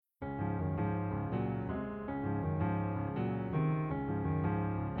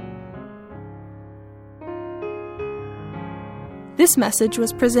This message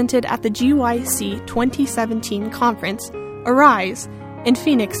was presented at the GYC 2017 conference, Arise, in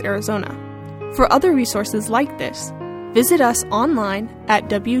Phoenix, Arizona. For other resources like this, visit us online at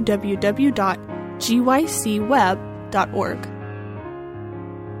www.gycweb.org.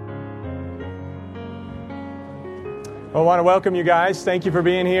 Well, I want to welcome you guys. Thank you for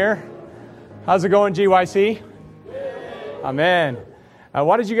being here. How's it going, GYC? Amen.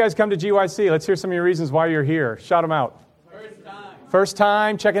 Why did you guys come to GYC? Let's hear some of your reasons why you're here. Shout them out. First time. First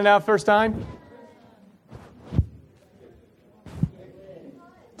time? Checking it out first time?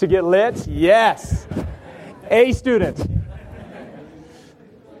 To get lit? Yes. A student.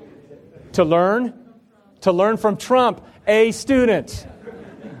 To learn? To learn from Trump. A student.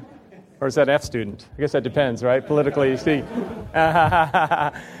 Or is that F student? I guess that depends, right? Politically, see.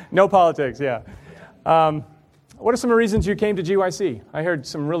 No politics, yeah. What are some of the reasons you came to GYC? I heard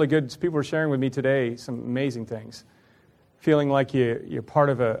some really good people were sharing with me today some amazing things. Feeling like you're part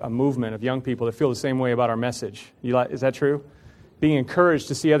of a movement of young people that feel the same way about our message. Is that true? Being encouraged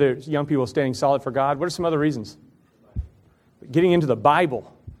to see other young people standing solid for God. What are some other reasons? Getting into the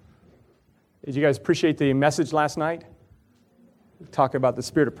Bible. Did you guys appreciate the message last night? Talk about the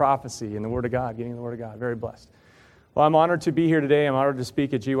spirit of prophecy and the Word of God, getting the Word of God. Very blessed. Well, I'm honored to be here today. I'm honored to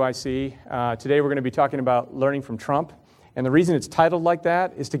speak at GYC. Today we're going to be talking about learning from Trump. And the reason it's titled like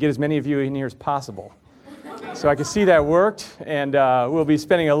that is to get as many of you in here as possible. So I can see that worked, and we'll be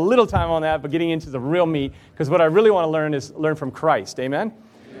spending a little time on that, but getting into the real meat, because what I really want to learn is learn from Christ. Amen?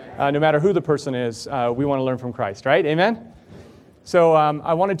 No matter who the person is, we want to learn from Christ, right? Amen? So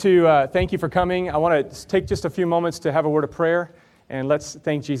I wanted to thank you for coming. I want to take just a few moments to have a word of prayer, and let's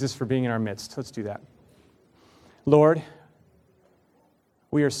thank Jesus for being in our midst. Let's do that. Lord,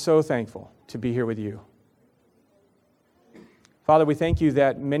 we are so thankful to be here with you. Father, we thank you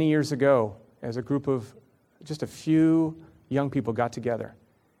that many years ago, as a group of just a few young people got together,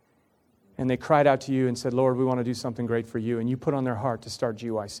 and they cried out to you and said, Lord, we want to do something great for you, and you put on their heart to start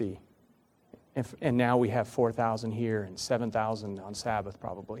GYC. And now we have 4,000 here and 7,000 on Sabbath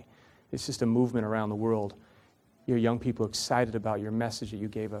probably. It's just a movement around the world. Your young people excited about your message that you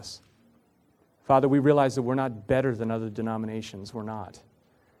gave us. Father, we realize that we're not better than other denominations. We're not.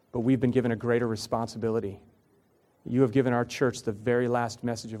 But we've been given a greater responsibility. You have given our church the very last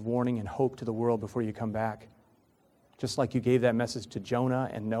message of warning and hope to the world before you come back. Just like you gave that message to Jonah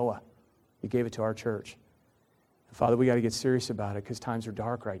and Noah, you gave it to our church. And Father, we got to get serious about it because times are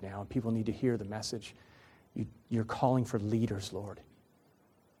dark right now and people need to hear the message. You're calling for leaders, Lord.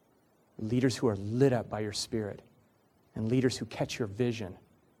 Leaders who are lit up by your Spirit and leaders who catch your vision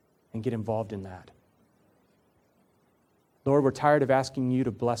and get involved in that. Lord, we're tired of asking you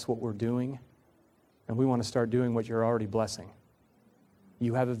to bless what we're doing, and we want to start doing what you're already blessing.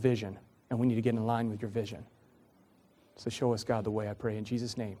 You have a vision, and we need to get in line with your vision. So show us, God, the way, I pray, in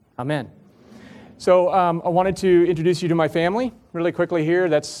Jesus' name. Amen. So I wanted to introduce you to my family really quickly here.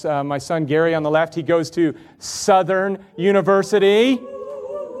 That's my son, Gary, on the left. He goes to Southern University.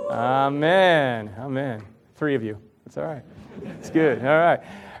 Amen. Amen. 3 of you. That's all right. It's good. All right.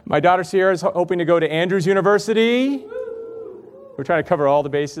 My daughter Sierra is hoping to go to Andrews University. We're trying to cover all the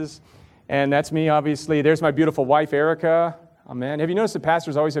bases. And that's me, obviously. There's my beautiful wife, Erica. Amen. Have you noticed that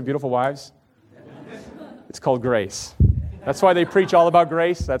pastors always have beautiful wives? It's called grace. That's why they preach all about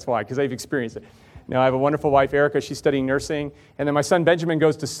grace. That's why, because they've experienced it. Now, I have a wonderful wife, Erica. She's studying nursing. And then my son, Benjamin,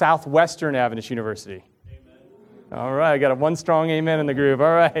 goes to Southwestern Adventist University. Amen. All right. I got one strong amen in the groove.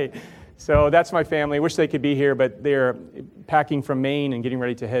 All right. So that's my family. I wish they could be here, but they're packing from Maine and getting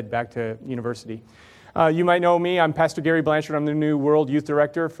ready to head back to university. You might know me. I'm Pastor Gary Blanchard. I'm the new World Youth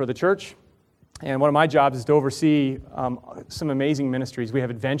Director for the church. And one of my jobs is to oversee some amazing ministries. We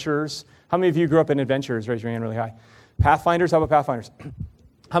have adventurers. How many of you grew up in adventurers? Raise your hand really high. Pathfinders? How about Pathfinders?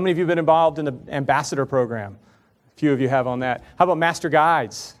 How many of you have been involved in the ambassador program? A few of you have on that. How about Master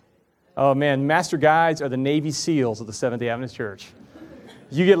Guides? Oh, man, Master Guides are the Navy SEALs of the Seventh-day Adventist Church.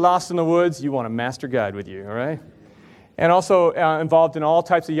 You get lost in the woods, you want a master guide with you, all right? And also involved in all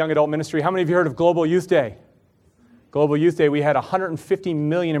types of young adult ministry. How many of you heard of Global Youth Day? Global Youth Day, we had 150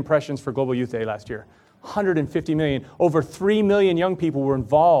 million impressions for Global Youth Day last year. 150 million. Over 3 million young people were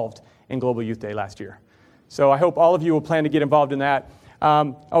involved in Global Youth Day last year. So I hope all of you will plan to get involved in that.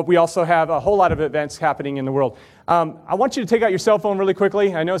 We also have a whole lot of events happening in the world. I want you to take out your cell phone really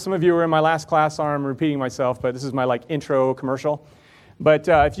quickly. I know some of you were in my last class, so I'm repeating myself, but this is my intro commercial. But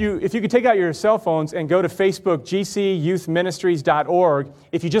if you could take out your cell phones and go to Facebook, gcyouthministries.org,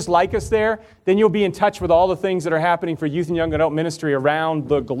 if you just like us there, then you'll be in touch with all the things that are happening for youth and young adult ministry around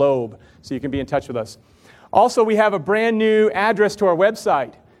the globe, so you can be in touch with us. Also, we have a brand new address to our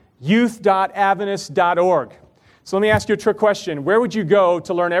website, youth.adventist.org. So let me ask you a trick question. Where would you go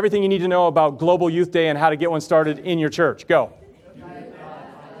to learn everything you need to know about Global Youth Day and how to get one started in your church? Go.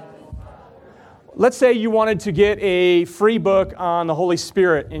 Let's say you wanted to get a free book on the Holy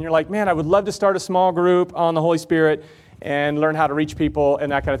Spirit, and you're like, man, I would love to start a small group on the Holy Spirit and learn how to reach people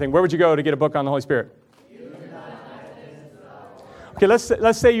and that kind of thing. Where would you go to get a book on the Holy Spirit? Okay,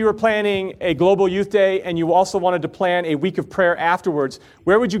 let's say you were planning a Global Youth Day and you also wanted to plan a week of prayer afterwards.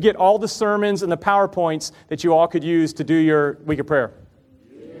 Where would you get all the sermons and the PowerPoints that you all could use to do your week of prayer?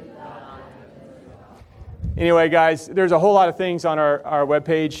 Anyway, guys, there's a whole lot of things on our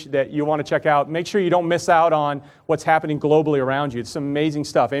webpage that you want to check out. Make sure you don't miss out on what's happening globally around you. It's some amazing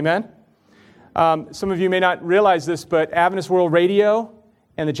stuff. Amen? Some of you may not realize this, but Adventist World Radio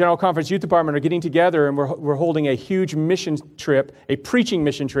and the General Conference Youth Department are getting together, and we're holding a huge mission trip, a preaching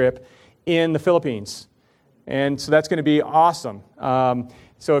mission trip in the Philippines. And so that's going to be awesome.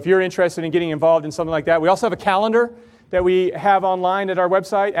 So if you're interested in getting involved in something like that, we also have a calendar that we have online at our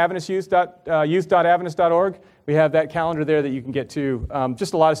website, youth.adventist.org. We have that calendar there that you can get to.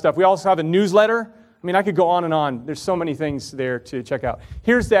 Just a lot of stuff. We also have a newsletter. I mean, I could go on and on. There's so many things there to check out.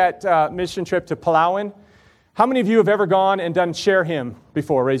 Here's that mission trip to Palawan. How many of you have ever gone and done Share Him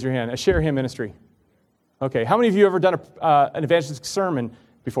before? Raise your hand. A Share Him ministry. Okay. How many of you have ever done an evangelistic sermon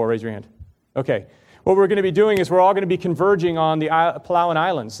before? Raise your hand. Okay. What we're going to be doing is we're all going to be converging on the Palawan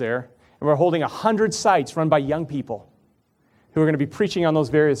Islands there, and we're holding 100 sites run by young people who are going to be preaching on those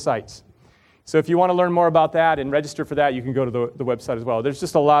various sites. So if you want to learn more about that and register for that, you can go to the website as well. There's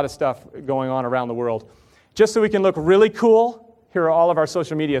just a lot of stuff going on around the world. Just so we can look really cool, here are all of our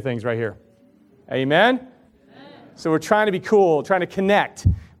social media things right here. Amen? So we're trying to be cool, trying to connect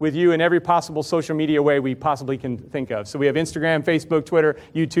with you in every possible social media way we possibly can think of. So we have Instagram, Facebook, Twitter,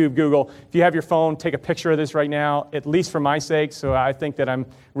 YouTube, Google. If you have your phone, take a picture of this right now, at least for my sake, so I think that I'm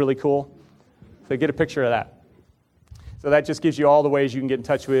really cool. So get a picture of that. So that just gives you all the ways you can get in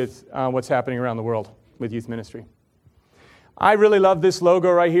touch with what's happening around the world with youth ministry. I really love this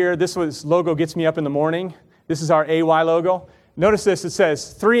logo right here. This logo gets me up in the morning. This is our AY logo. Notice this. It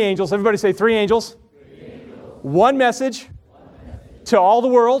says 3 angels. Everybody say 3 angels. 3 angels. One message to all the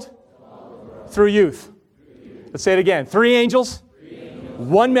world through youth. Let's say it again. 3 angels.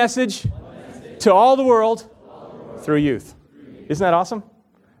 One message to all the world through youth. Isn't that awesome?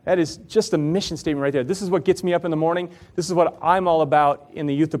 That is just a mission statement right there. This is what gets me up in the morning. This is what I'm all about in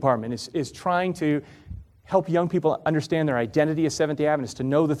the youth department, is trying to help young people understand their identity as Seventh-day Adventists, to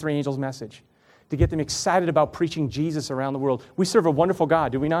know the 3 angels' message, to get them excited about preaching Jesus around the world. We serve a wonderful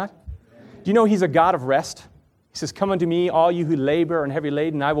God, do we not? Do you know He's a God of rest? He says, come unto me, all you who labor and heavy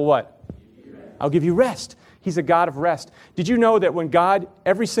laden, and I will what? I'll give you rest. He's a God of rest. Did you know that when God,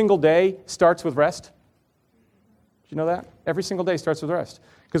 every single day, starts with rest? Did you know that? Every single day starts with rest.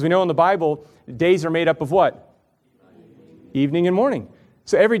 Because we know in the Bible, days are made up of what? Evening and morning.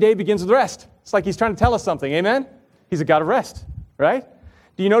 So every day begins with rest. It's like He's trying to tell us something. Amen? He's a God of rest, right?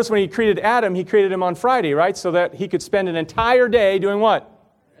 Do you notice when He created Adam, He created him on Friday, right? So that he could spend an entire day doing what?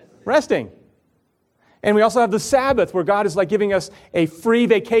 Resting. And we also have the Sabbath, where God is like giving us a free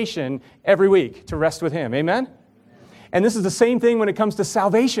vacation every week to rest with Him. Amen? And this is the same thing when it comes to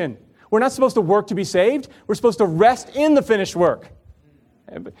salvation. We're not supposed to work to be saved. We're supposed to rest in the finished work.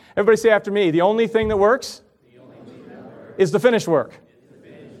 Everybody say after me, the only thing that works is the finished work.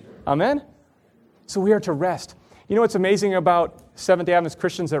 Amen? So we are to rest. You know what's amazing about Seventh-day Adventist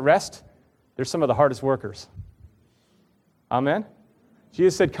Christians that rest? They're some of the hardest workers. Amen?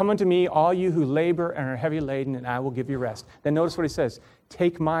 Jesus said, come unto me, all you who labor and are heavy laden, and I will give you rest. Then notice what He says.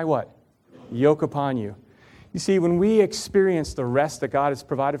 Take my what? Yoke upon you. You see, when we experience the rest that God has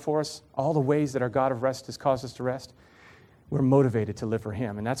provided for us, all the ways that our God of rest has caused us to rest, we're motivated to live for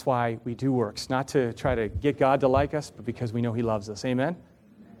Him. And that's why we do works, not to try to get God to like us, but because we know He loves us. Amen?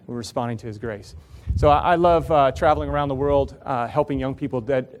 We're responding to His grace. So I love traveling around the world, helping young people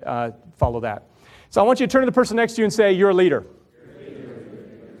that follow that. So I want you to turn to the person next to you and say, you're a leader.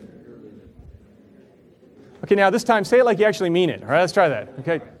 Okay, now this time, say it like you actually mean it. All right, let's try that.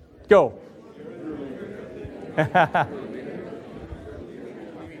 Okay, go.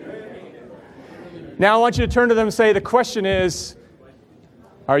 Now I want you to turn to them and say, the question is,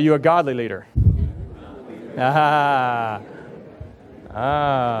 are you a godly leader? All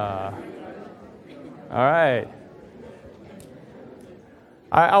right.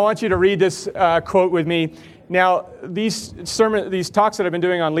 I want you to read this quote with me. Now, these talks that I've been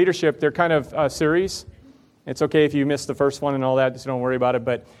doing on leadership, they're kind of a series. It's okay if you missed the first one and all that, just don't worry about it.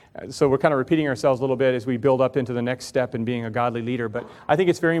 But so we're kind of repeating ourselves a little bit as we build up into the next step in being a godly leader. But I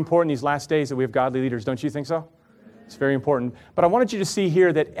think it's very important these last days that we have godly leaders. Don't you think so? It's very important. But I wanted you to see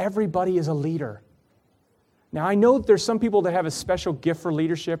here that everybody is a leader. Now, I know there's some people that have a special gift for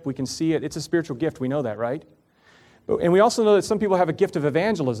leadership. We can see it. It's a spiritual gift. We know that, right? And we also know that some people have a gift of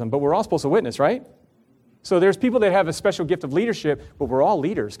evangelism, but we're all supposed to witness, right? So there's people that have a special gift of leadership, but we're all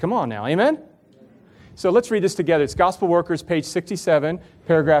leaders. Come on now. Amen? So let's read this together. It's Gospel Workers, page 67,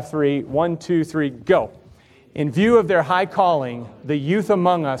 paragraph 3. 1, 2, 3, go. In view of their high calling, the youth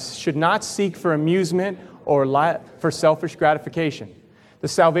among us should not seek for amusement or for selfish gratification. The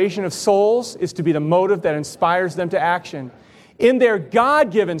salvation of souls is to be the motive that inspires them to action. In their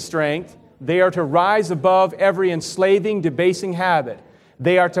God-given strength, they are to rise above every enslaving, debasing habit.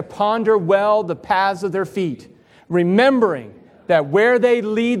 They are to ponder well the paths of their feet, remembering that where they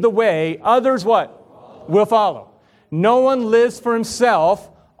lead the way, others what? Will follow. No one lives for himself.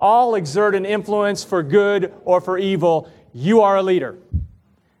 All exert an influence for good or for evil. You are a leader.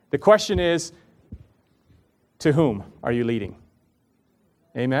 The question is, to whom are you leading?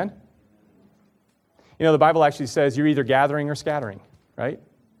 Amen? You know, the Bible actually says you're either gathering or scattering, right?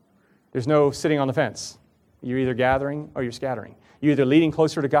 There's no sitting on the fence. You're either gathering or you're scattering. You're either leading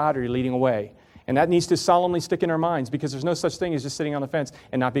closer to God or you're leading away. And that needs to solemnly stick in our minds because there's no such thing as just sitting on the fence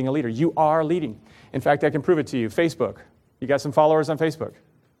and not being a leader. You are leading. In fact, I can prove it to you. Facebook. You got some followers on Facebook?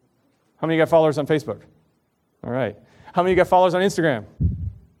 How many got followers on Facebook? All right. How many got followers on Instagram?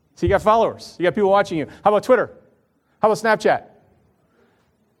 So you got followers. You got people watching you. How about Twitter? How about Snapchat?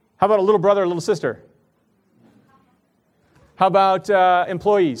 How about a little brother or a little sister? How about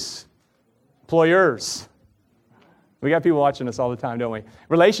employees? Employers? We got people watching us all the time, don't we?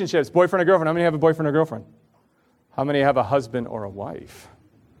 Relationships, boyfriend or girlfriend. How many have a boyfriend or girlfriend? How many have a husband or a wife?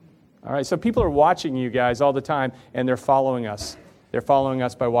 All right, so people are watching you guys all the time, and they're following us. They're following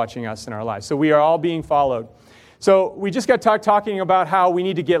us by watching us in our lives. So we are all being followed. So we just got talking about how we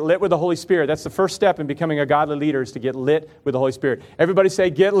need to get lit with the Holy Spirit. That's the first step in becoming a godly leader is to get lit with the Holy Spirit. Everybody say,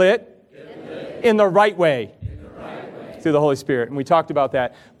 get lit, in the right way. Through the Holy Spirit. And we talked about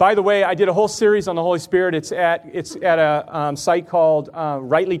that. By the way, I did a whole series on the Holy Spirit. It's at a site called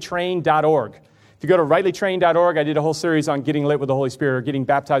rightlytrained.org. If you go to rightlytrained.org, I did a whole series on getting lit with the Holy Spirit or getting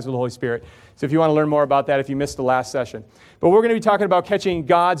baptized with the Holy Spirit. So if you want to learn more about that, if you missed the last session. But we're going to be talking about catching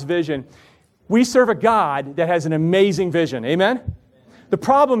God's vision. We serve a God that has an amazing vision. Amen? The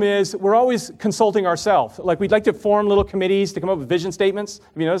problem is we're always consulting ourselves. Like we'd like to form little committees to come up with vision statements.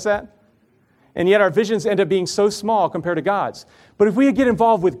 Have you noticed that? And yet our visions end up being so small compared to God's. But if we get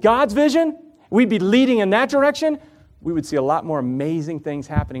involved with God's vision, we'd be leading in that direction, we would see a lot more amazing things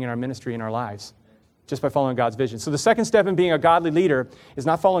happening in our ministry and our lives just by following God's vision. So the second step in being a godly leader is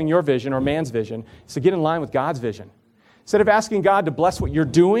not following your vision or man's vision. It's to get in line with God's vision. Instead of asking God to bless what you're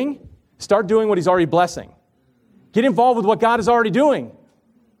doing, start doing what He's already blessing. Get involved with what God is already doing.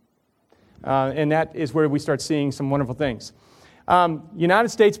 And that is where we start seeing some wonderful things. United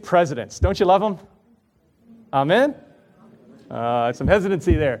States presidents. Don't you love them? Amen? Some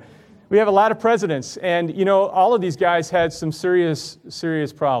hesitancy there. We have a lot of presidents. And, you know, all of these guys had some serious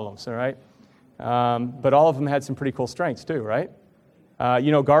problems, all right? But all of them had some pretty cool strengths too, right?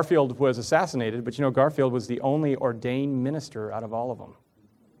 You know, Garfield was assassinated, but you know, Garfield was the only ordained minister out of all of them.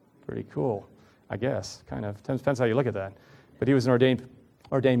 Pretty cool, I guess. Kind of. Depends how you look at that. But he was an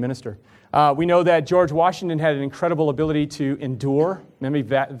ordained minister. We know that George Washington had an incredible ability to endure.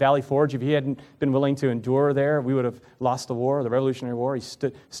 Remember Valley Forge? If he hadn't been willing to endure there, we would have lost the war, the Revolutionary War. He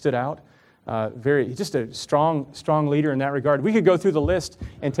stood out. Just a strong leader in that regard. We could go through the list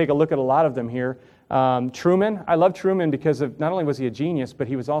and take a look at a lot of them here. Truman. I love Truman because of not only was he a genius, but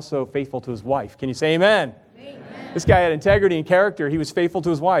he was also faithful to his wife. Can you say amen? Amen. This guy had integrity and character. He was faithful to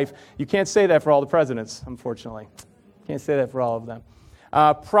his wife. You can't say that for all the presidents, unfortunately. Can't say that for all of them.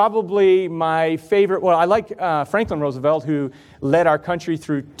 Probably my favorite, I like Franklin Roosevelt, who led our country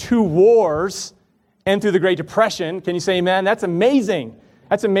through 2 wars and through the Great Depression. Can you say amen? That's amazing.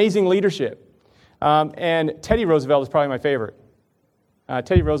 That's amazing leadership. And Teddy Roosevelt is probably my favorite.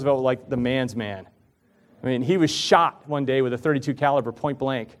 Teddy Roosevelt was like the man's man. I mean, he was shot one day with a .32 caliber point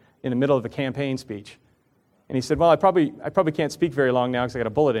blank in the middle of a campaign speech. And he said, well, I probably can't speak very long now because I got a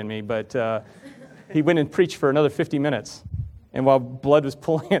bullet in me, but he went and preached for another 50 minutes. And while blood was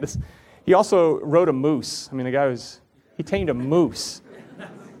pooling at us, he also rode a moose. I mean, he tamed a moose.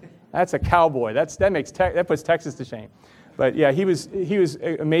 That's a cowboy. That puts Texas to shame. But yeah, he was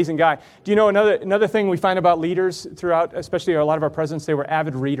an amazing guy. Do you know another thing we find about leaders throughout, especially a lot of our presidents, they were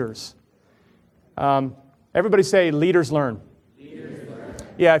avid readers. Everybody say, leaders learn. Leaders learn.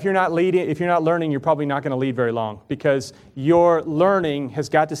 Yeah, if you're not learning, you're probably not going to lead very long because your learning has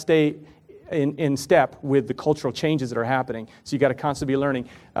got to stay in step with the cultural changes that are happening. So you got to constantly be learning.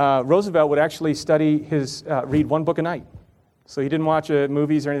 Roosevelt would actually read one book a night. So he didn't watch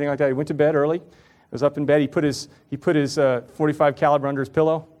movies or anything like that. He went to bed early. was up in bed. He put his 45 caliber under his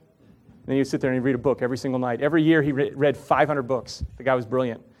pillow. And then he would sit there and he'd read a book every single night. Every year he read 500 books. The guy was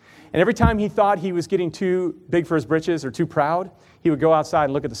brilliant. And every time he thought he was getting too big for his britches or too proud, he would go outside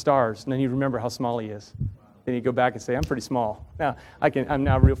and look at the stars. And then he'd remember how small he is. Then he'd go back and say, I'm pretty small. Now, I'm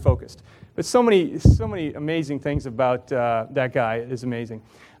now real focused. But so many amazing things about that guy is amazing.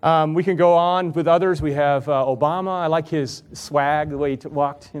 We can go on with others. We have Obama. I like his swag, the way he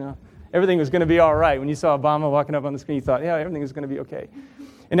walked, Everything was going to be all right. When you saw Obama walking up on the screen, you thought, yeah, everything is going to be okay.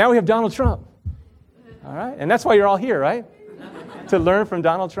 And now we have Donald Trump. All right? And that's why you're all here, right? To learn from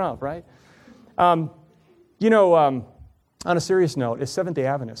Donald Trump, right? On a serious note, as Seventh-day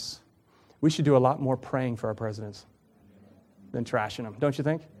Adventists, we should do a lot more praying for our presidents than trashing them, don't you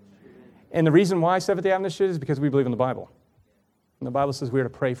think? And the reason why Seventh-day Adventists should is because we believe in the Bible. And the Bible says we are to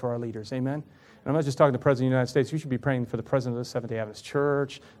pray for our leaders. Amen? And I'm not just talking to the President of the United States. You should be praying for the President of the Seventh-day Adventist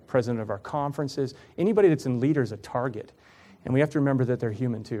Church, President of our conferences. Anybody that's in leader is a target. And we have to remember that they're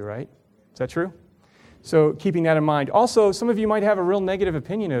human too, right? Is that true? So keeping that in mind. Also, some of you might have a real negative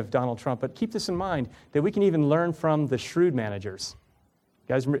opinion of Donald Trump, but keep this in mind, that we can even learn from the shrewd managers.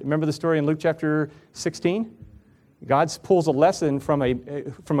 You guys remember the story in Luke chapter 16? God pulls a lesson from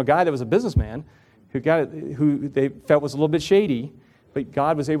a guy that was a businessman who they felt was a little bit shady, but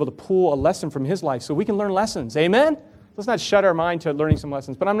God was able to pull a lesson from his life so we can learn lessons. Amen? Let's not shut our mind to learning some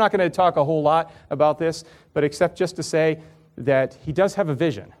lessons. But I'm not going to talk a whole lot about this, but except just to say that he does have a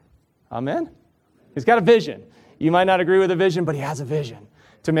vision. Amen? He's got a vision. You might not agree with the vision, but he has a vision.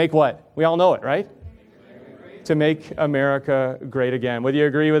 To make what? We all know it, right? To make America great again. Whether you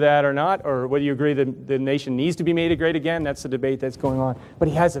agree with that or not, or whether you agree that the nation needs to be made great again, that's the debate that's going on. But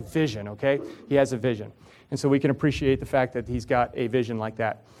he has a vision, okay? He has a vision. And so we can appreciate the fact that he's got a vision like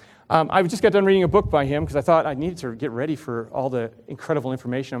that. I just got done reading a book by him because I thought I needed to get ready for all the incredible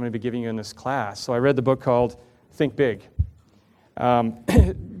information I'm going to be giving you in this class. So I read the book called Think Big.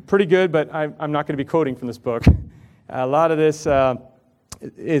 Pretty good, but I'm not going to be quoting from this book. A lot of this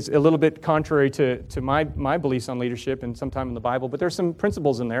is a little bit contrary to my beliefs on leadership and sometime in the Bible, but there's some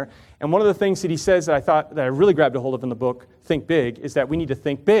principles in there. And one of the things that he says that I thought that I really grabbed a hold of in the book, Think Big, is that we need to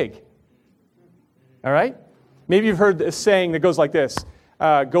think big. All right? Maybe you've heard this saying that goes like this,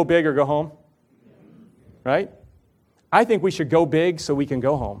 go big or go home. Right? I think we should go big so we can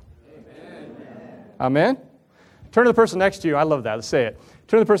go home. Amen? Turn to the person next to you. I love that. Let's say it.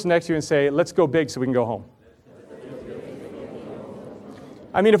 Turn to the person next to you and say, let's go big so we can go home.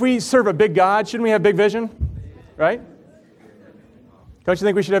 I mean, if we serve a big God, shouldn't we have big vision? Right? Don't you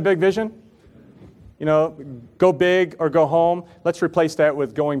think we should have big vision? Go big or go home. Let's replace that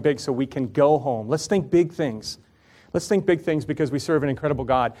with going big so we can go home. Let's think big things. Let's think big things because we serve an incredible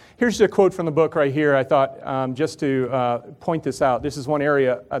God. Here's a quote from the book right here. I thought just to point this out. This is one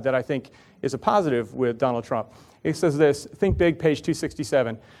area that I think is a positive with Donald Trump. It says this, Think Big, page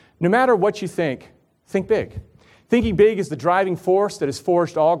 267. No matter what you think big. Thinking big is the driving force that has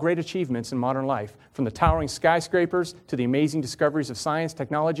forged all great achievements in modern life, from the towering skyscrapers to the amazing discoveries of science,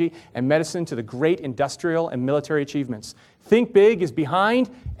 technology, and medicine to the great industrial and military achievements. Think Big is behind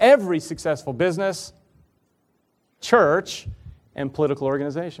every successful business, church, and political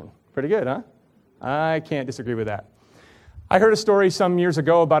organization. Pretty good, huh? I can't disagree with that. I heard a story some years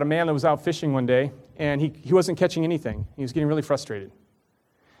ago about a man that was out fishing one day, and he wasn't catching anything. He was getting really frustrated.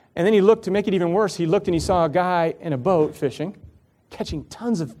 And then he looked, to make it even worse, he looked and he saw a guy in a boat fishing, catching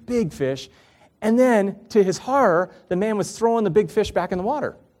tons of big fish, and then, to his horror, the man was throwing the big fish back in the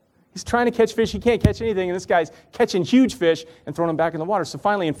water. He's trying to catch fish, he can't catch anything, and this guy's catching huge fish and throwing them back in the water. So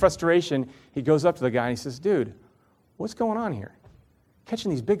finally, in frustration, he goes up to the guy and he says, dude, what's going on here?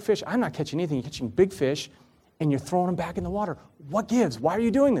 Catching these big fish, I'm not catching anything, you're catching big fish, and you're throwing them back in the water. What gives? Why are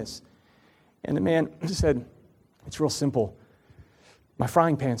you doing this? And the man said, it's real simple. My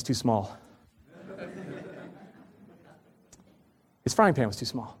frying pan's too small. His frying pan was too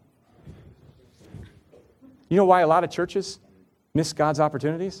small. You know why a lot of churches miss God's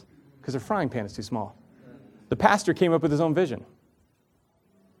opportunities? Because their frying pan is too small. The pastor came up with his own vision.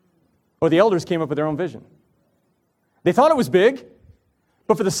 Or the elders came up with their own vision. They thought it was big,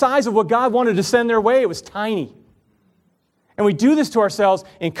 but for the size of what God wanted to send their way, it was tiny. And we do this to ourselves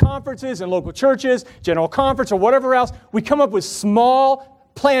in conferences, in local churches, general conference, or whatever else. We come up with small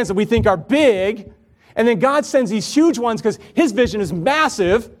plans that we think are big, and then God sends these huge ones because His vision is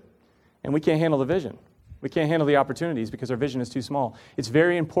massive, and we can't handle the vision. We can't handle the opportunities because our vision is too small. It's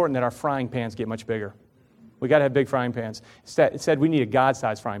very important that our frying pans get much bigger. We got to have big frying pans. It said we need a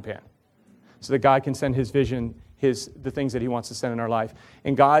God-sized frying pan so that God can send His vision, the things that He wants to send in our life.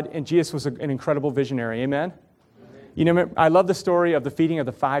 And Jesus was an incredible visionary. Amen? You know, I love the story of the feeding of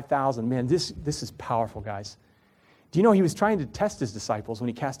the 5,000. Man, this is powerful, guys. Do you know he was trying to test his disciples when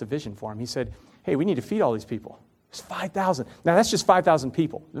he cast a vision for them? He said, hey, we need to feed all these people. There's 5,000. Now, that's just 5,000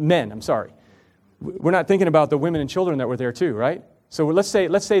 people. Men, I'm sorry. We're not thinking about the women and children that were there too, right? So let's say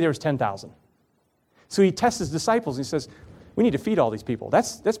there was 10,000. So he tests his disciples and he says, we need to feed all these people.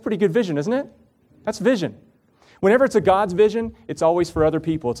 That's pretty good vision, isn't it? That's vision. Whenever it's a God's vision, it's always for other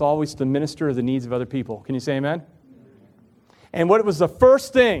people. It's always to minister to the needs of other people. Can you say amen? And what was the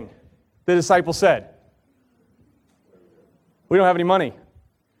first thing the disciples said? We don't have any money.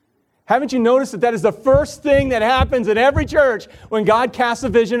 Haven't you noticed that is the first thing that happens in every church when God casts a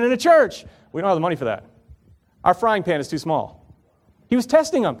vision in a church? We don't have the money for that. Our frying pan is too small. He was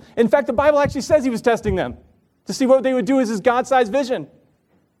testing them. In fact, the Bible actually says he was testing them to see what they would do as his God-sized vision.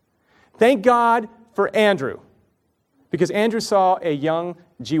 Thank God for Andrew, because Andrew saw a young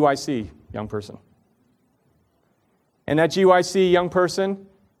GYC young person. And that GYC young person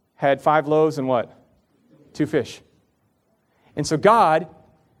had 5 loaves and what? 2 fish. And so God,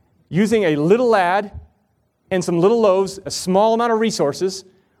 using a little lad and some little loaves, a small amount of resources,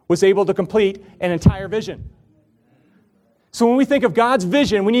 was able to complete an entire vision. So when we think of God's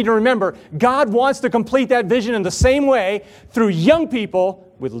vision, we need to remember God wants to complete that vision in the same way through young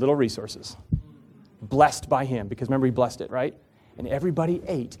people with little resources. Blessed by Him, because remember He blessed it, right? And everybody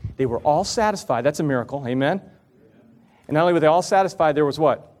ate. They were all satisfied. That's a miracle, amen? And not only were they all satisfied, there was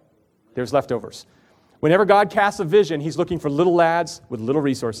what? There was leftovers. Whenever God casts a vision, He's looking for little lads with little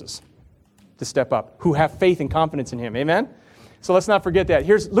resources to step up, who have faith and confidence in Him, amen? So let's not forget that.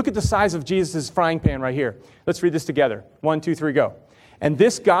 Look at the size of Jesus' frying pan right here. Let's read this together. 1, 2, 3, go. And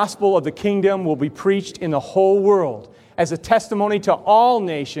this gospel of the kingdom will be preached in the whole world as a testimony to all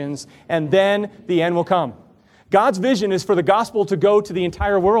nations, and then the end will come. God's vision is for the gospel to go to the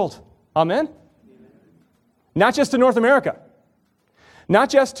entire world. Amen? Not just to North America. Not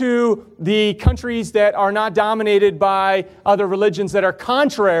just to the countries that are not dominated by other religions that are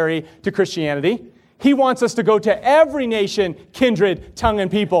contrary to Christianity. He wants us to go to every nation, kindred, tongue,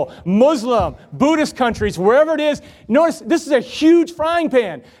 and people. Muslim, Buddhist countries, wherever it is. Notice, this is a huge frying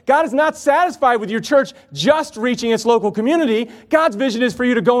pan. God is not satisfied with your church just reaching its local community. God's vision is for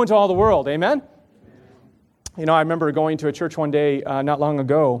you to go into all the world. Amen? You know, I remember going to a church one day not long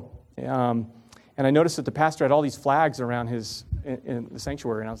ago, and I noticed that the pastor had all these flags around in the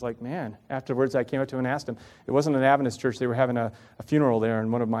sanctuary, and I was like, man, afterwards I came up to him and asked him. It wasn't an Adventist church. They were having a funeral there,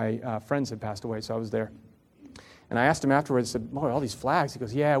 and one of my friends had passed away, so I was there. And I asked him afterwards, I said, boy, all these flags. He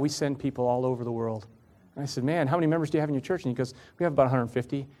goes, yeah, we send people all over the world. And I said, man, how many members do you have in your church? And he goes, we have about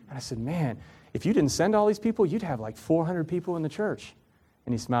 150. And I said, man, if you didn't send all these people, you'd have like 400 people in the church.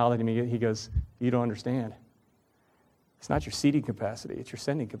 And he smiled at me. He goes, you don't understand. It's not your seating capacity. It's your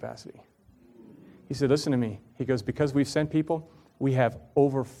sending capacity. He said, listen to me. He goes, because we've sent people, we have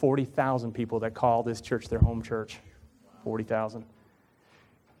over 40,000 people that call this church their home church. 40,000.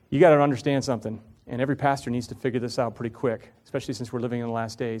 You got to understand something, and every pastor needs to figure this out pretty quick, especially since we're living in the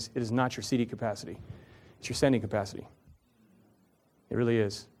last days. It is not your seating capacity. It's your sending capacity. It really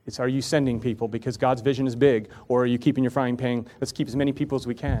is. It's, are you sending people because God's vision is big, or are you keeping your frying pan? Let's keep as many people as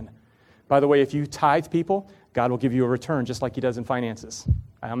we can. By the way, if you tithe people, God will give you a return just like He does in finances.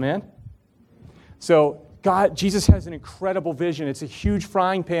 Amen? So Jesus has an incredible vision. It's a huge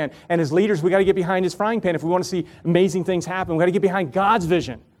frying pan. And as leaders, we got to get behind His frying pan if we want to see amazing things happen. We got to get behind God's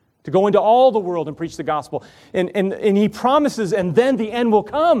vision to go into all the world and preach the gospel. And He promises, and then the end will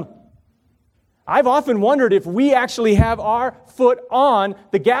come. I've often wondered if we actually have our foot on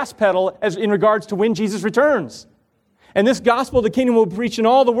the gas pedal as in regards to when Jesus returns. And this gospel of the kingdom will be preached in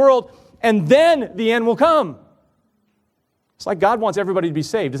all the world, and then the end will come. It's like God wants everybody to be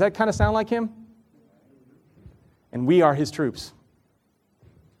saved. Does that kind of sound like Him? And we are His troops.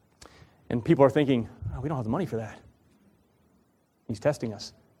 And people are thinking, oh, we don't have the money for that. He's testing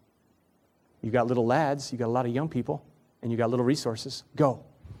us. You got little lads, you got a lot of young people, and you got little resources. Go.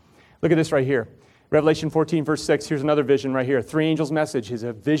 Look at this right here. Revelation 14, verse 6. Here's another vision right here. 3 angels' message is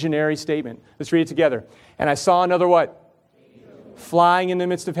a visionary statement. Let's read it together. And I saw another what? Flying in the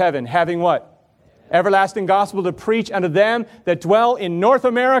midst of heaven, having what? Everlasting gospel to preach unto them that dwell in North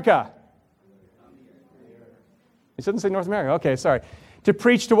America. It doesn't say North America. Okay, sorry. To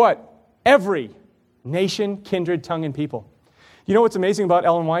preach to what? Every nation, kindred, tongue, and people. You know what's amazing about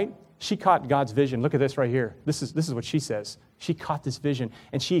Ellen White? She caught God's vision. Look at this right here. This is what she says. She caught this vision,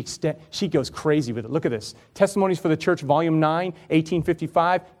 and she goes crazy with it. Look at this. Testimonies for the Church, Volume 9,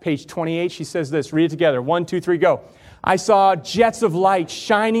 1855, page 28. She says this. Read it together. 1, 2, 3, go. I saw jets of light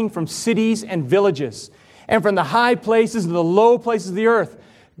shining from cities and villages, and from the high places and the low places of the earth.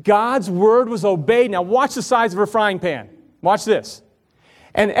 God's word was obeyed. Now watch the size of her frying pan. Watch this.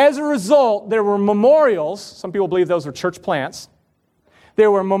 And as a result, there were memorials. Some people believe those were church plants. There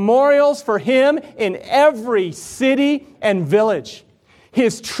were memorials for him in every city and village.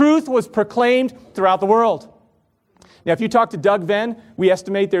 His truth was proclaimed throughout the world. Now, if you talk to Doug Venn, we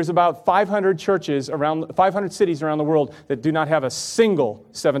estimate there's about 500 cities around the world that do not have a single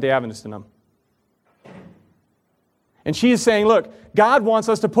Seventh-day Adventist in them. And she is saying, look, God wants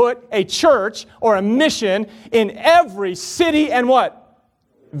us to put a church or a mission in every city and what?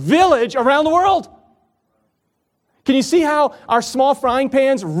 Village around the world. Can you see how our small frying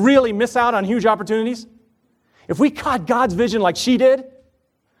pans really miss out on huge opportunities? If we caught God's vision like she did,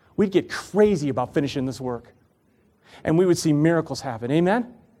 we'd get crazy about finishing this work. And we would see miracles happen.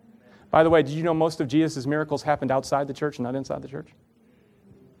 Amen? By the way, did you know most of Jesus' miracles happened outside the church, not inside the church?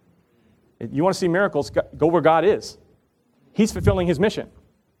 You want to see miracles, go where God is. He's fulfilling his mission.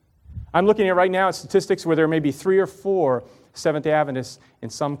 I'm looking at right now at statistics where there may be 3 or 4 Seventh-day Adventists in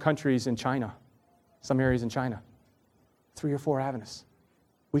some countries in China, some areas in China. 3 or 4 Adventists.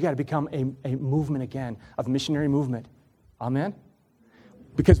 We got to become a movement again, of missionary movement. Amen?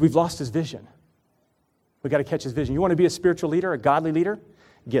 Because we've lost his vision. We got to catch his vision. You want to be a spiritual leader, a godly leader?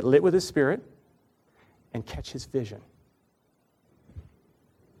 Get lit with his spirit and catch his vision.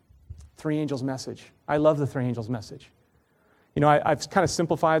 3 angels message. I love the 3 angels message. You know, I've kind of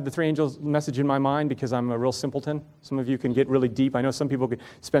simplified the 3 angels message in my mind because I'm a real simpleton. Some of you can get really deep. I know some people could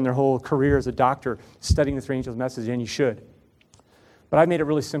spend their whole career as a doctor studying the 3 angels message, and you should. But I've made it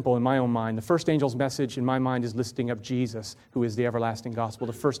really simple in my own mind. The first angel's message in my mind is listing up Jesus, who is the everlasting gospel.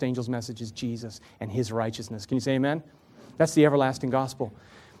 The first angel's message is Jesus and his righteousness. Can you say amen? That's the everlasting gospel.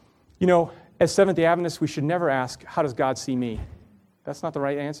 You know, as Seventh-day Adventists, we should never ask, how does God see me? That's not the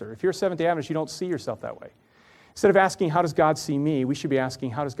right answer. If you're a Seventh-day Adventist, you don't see yourself that way. Instead of asking, how does God see me, we should be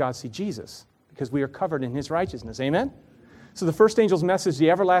asking, how does God see Jesus? Because we are covered in his righteousness. Amen? So the first angel's message,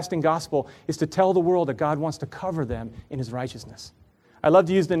 the everlasting gospel, is to tell the world that God wants to cover them in his righteousness. I love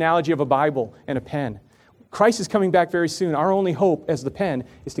to use the analogy of a Bible and a pen. Christ is coming back very soon. Our only hope as the pen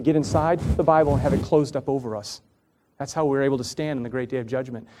is to get inside the Bible and have it closed up over us. That's how we're able to stand in the great day of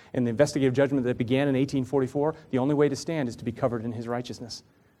judgment. And the investigative judgment that began in 1844, the only way to stand is to be covered in his righteousness.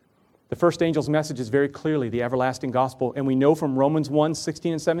 The first angel's message is very clearly the everlasting gospel, and we know from Romans 1,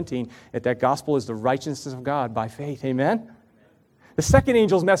 16 and 17 that that gospel is the righteousness of God by faith. Amen? The second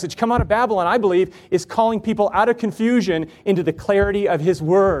angel's message, come out of Babylon, I believe, is calling people out of confusion into the clarity of his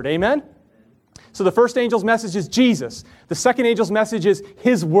word. Amen? So the first angel's message is Jesus. The second angel's message is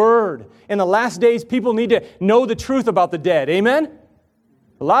his word. In the last days, people need to know the truth about the dead. Amen?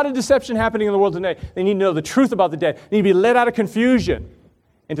 A lot of deception happening in the world today. They need to know the truth about the dead. They need to be led out of confusion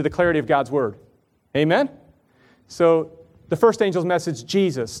into the clarity of God's word. Amen? So the first angel's message,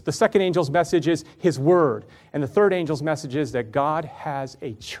 Jesus. The second angel's message is his word. And the third angel's message is that God has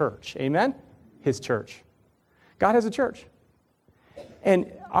a church. Amen? His church. God has a church.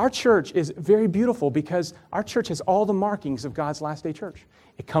 And our church is very beautiful because our church has all the markings of God's last day church.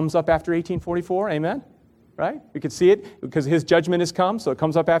 It comes up after 1844. Amen? Right? We can see it because his judgment has come, so it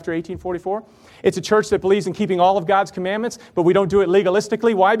comes up after 1844. It's a church that believes in keeping all of God's commandments, but we don't do it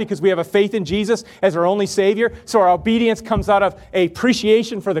legalistically. Why? Because we have a faith in Jesus as our only Savior, so our obedience comes out of an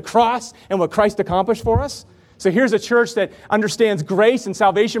appreciation for the cross and what Christ accomplished for us. So here's a church that understands grace and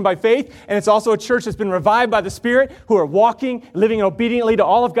salvation by faith, and it's also a church that's been revived by the Spirit, who are walking, living obediently to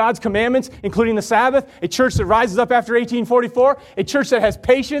all of God's commandments, including the Sabbath, a church that rises up after 1844, a church that has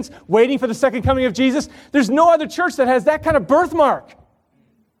patience, waiting for the second coming of Jesus. There's no other church that has that kind of birthmark.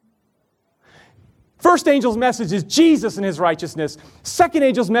 First angel's message is Jesus and his righteousness. Second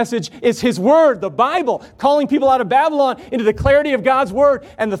angel's message is his word, the Bible, calling people out of Babylon into the clarity of God's word.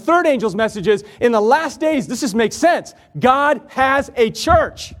 And the third angel's message is, in the last days, this just makes sense. God has a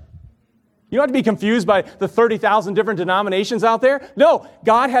church. You don't have to be confused by the 30,000 different denominations out there. No,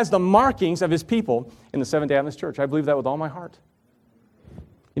 God has the markings of his people in the Seventh-day Adventist Church. I believe that with all my heart.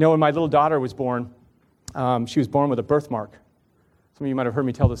 You know, when my little daughter was born, she was born with a birthmark. Some of you might have heard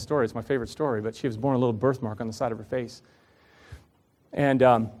me tell this story. It's my favorite story, but she was born with a little birthmark on the side of her face. And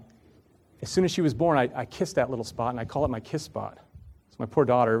as soon as she was born, I kissed that little spot, and I call it my kiss spot. So my poor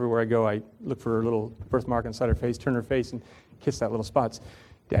daughter, everywhere I go, I look for her little birthmark on the side of her face, turn her face, and kiss that little spot. It's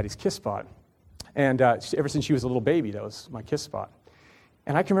Daddy's kiss spot. And ever since she was a little baby, that was my kiss spot.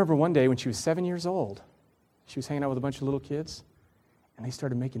 And I can remember one day when she was 7 years old, she was hanging out with a bunch of little kids, and they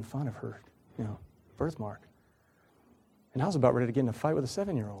started making fun of her, birthmark. And I was about ready to get in a fight with a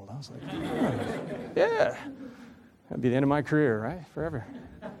 7-year-old. I was like, yeah, that'd be the end of my career, right? Forever.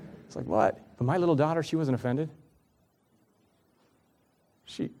 It's like, what? But my little daughter, she wasn't offended.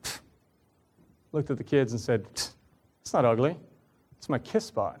 She looked at the kids and said, "It's not ugly. It's my kiss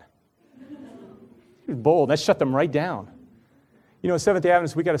spot." She was bold. That shut them right down. You know, at Seventh-day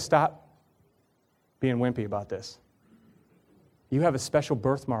Adventists, we got to stop being wimpy about this. You have a special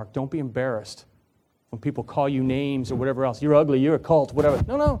birthmark. Don't be embarrassed when people call you names or whatever else. You're ugly. You're a cult. Whatever.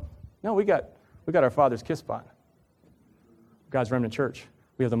 No. We got our Father's kiss spot. God's remnant church.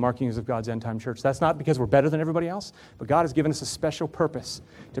 We have the markings of God's end-time church. That's not because we're better than everybody else, but God has given us a special purpose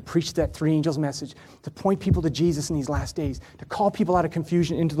to preach that three angels message, to point people to Jesus in these last days, to call people out of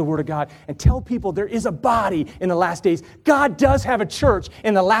confusion into the Word of God, and tell people there is a body in the last days. God does have a church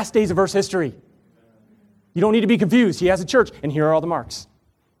in the last days of Earth's history. You don't need to be confused. He has a church, and here are all the marks.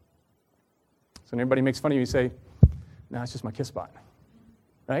 So when everybody makes fun of you, you say, "No, it's just my kiss spot."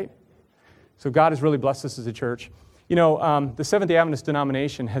 Right? So God has really blessed us as a church. You know, the Seventh-day Adventist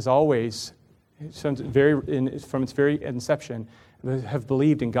denomination has always, from its very inception, have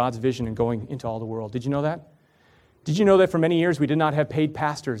believed in God's vision and going into all the world. Did you know that? Did you know that for many years we did not have paid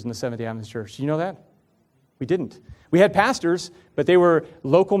pastors in the Seventh-day Adventist church? Did you know that? We didn't. We had pastors, but they were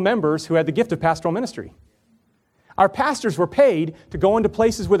local members who had the gift of pastoral ministry. Our pastors were paid to go into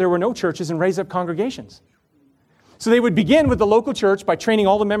places where there were no churches and raise up congregations. So they would begin with the local church by training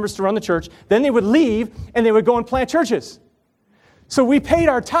all the members to run the church. Then they would leave and they would go and plant churches. So we paid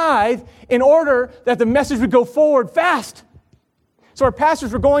our tithe in order that the message would go forward fast. So our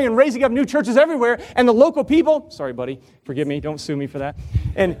pastors were going and raising up new churches everywhere, and the local people, sorry buddy, forgive me, don't sue me for that.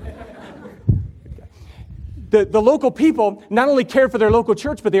 And the local people not only cared for their local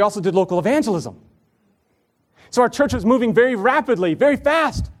church, but they also did local evangelism. So our church was moving very rapidly, very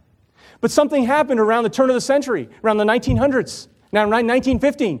fast. But something happened around the turn of the century, around the 1900s, now around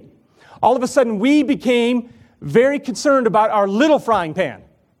 1915. All of a sudden, we became very concerned about our little frying pan.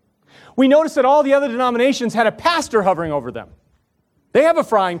 We noticed that all the other denominations had a pastor hovering over them. They have a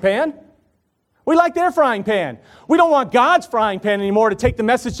frying pan. We like their frying pan. We don't want God's frying pan anymore to take the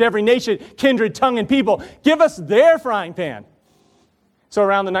message to every nation, kindred, tongue, and people. Give us their frying pan. So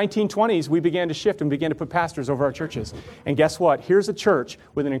around the 1920s, we began to shift and began to put pastors over our churches. And guess what? Here's a church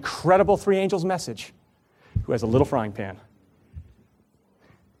with an incredible three angels message who has a little frying pan.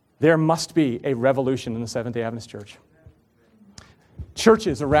 There must be a revolution in the Seventh-day Adventist church.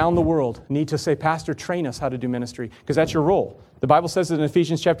 Churches around the world need to say, "Pastor, train us how to do ministry," because that's your role. The Bible says that in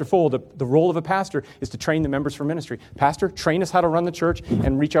Ephesians chapter 4, the role of a pastor is to train the members for ministry. Pastor, train us how to run the church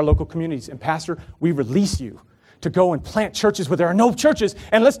and reach our local communities. And Pastor, we release you to go and plant churches where there are no churches,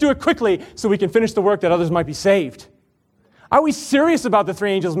 and let's do it quickly so we can finish the work that others might be saved. Are we serious about the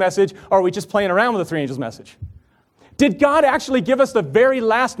three angels message, or are we just playing around with the three angels message? Did God actually give us the very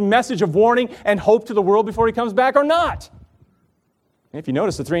last message of warning and hope to the world before He comes back, or not? And if you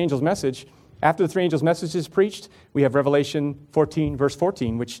notice the three angels message, after the three angels message is preached, we have Revelation 14, verse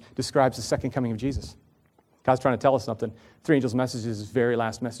 14, which describes the second coming of Jesus. God's trying to tell us something. Three angels message is His very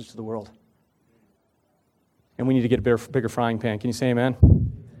last message to the world. And we need to get a bigger frying pan. Can you say amen?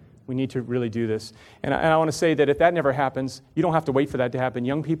 We need to really do this. And I want to say that if that never happens, you don't have to wait for that to happen.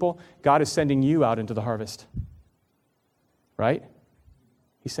 Young people, God is sending you out into the harvest. Right?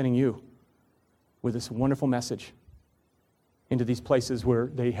 He's sending you with this wonderful message into these places where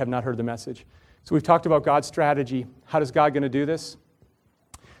they have not heard the message. So we've talked about God's strategy. How is God going to do this?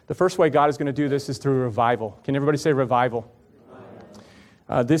 The first way God is going to do this is through revival. Can everybody say revival?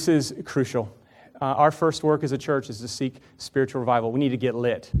 This is crucial. Our first work as a church is to seek spiritual revival. We need to get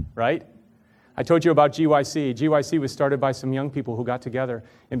lit, right? I told you about GYC. GYC was started by some young people who got together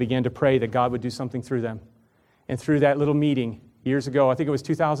and began to pray that God would do something through them. And through that little meeting years ago, I think it was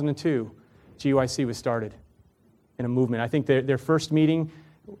 2002, GYC was started in a movement. I think their first meeting,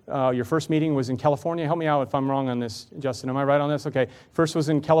 your first meeting was in California. Help me out if I'm wrong on this, Justin. Am I right on this? Okay. First was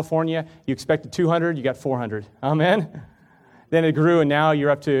in California. You expected 200, you got 400. Amen? Then it grew, and now you're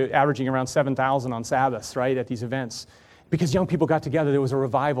up to averaging around 7,000 on Sabbaths, right, at these events. Because young people got together, there was a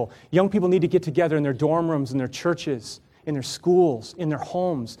revival. Young people need to get together in their dorm rooms, in their churches, in their schools, in their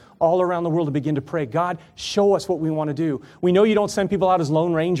homes, all around the world to begin to pray. God, show us what we want to do. We know you don't send people out as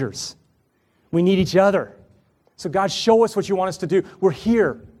lone rangers. We need each other. So God, show us what you want us to do. We're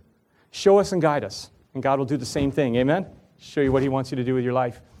here. Show us and guide us. And God will do the same thing. Amen? Show you what He wants you to do with your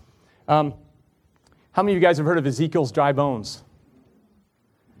life. How many of you guys have heard of Ezekiel's dry bones?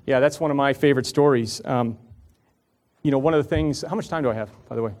 Yeah, that's one of my favorite stories. One of the things, how much time do I have,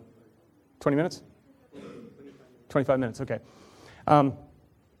 by the way? 20 minutes? 25 minutes, okay.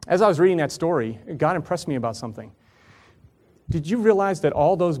 As I was reading that story, God impressed me about something. Did you realize that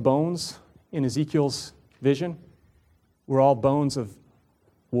all those bones in Ezekiel's vision were all bones of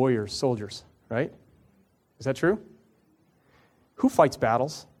warriors, soldiers, right? Is that true? Who fights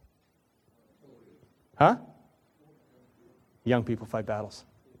battles? Huh? Young people fight battles.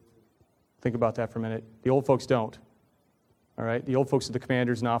 Think about that for a minute. The old folks don't. All right? The old folks are the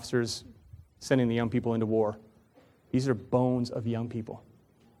commanders and officers sending the young people into war. These are bones of young people.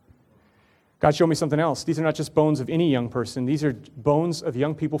 God showed me something else. These are not just bones of any young person. These are bones of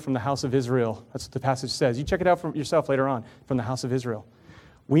young people from the house of Israel. That's what the passage says. You check it out for yourself later on, from the house of Israel.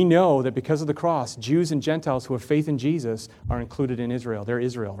 We know that because of the cross, Jews and Gentiles who have faith in Jesus are included in Israel. They're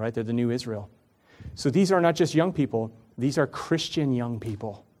Israel, right? They're the new Israel. So these are not just young people. These are Christian young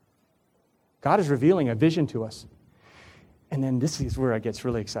people. God is revealing a vision to us. And then this is where it gets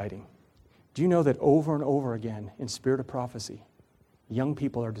really exciting. Do you know that over and over again in Spirit of Prophecy, young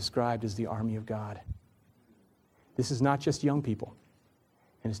people are described as the army of God? This is not just young people,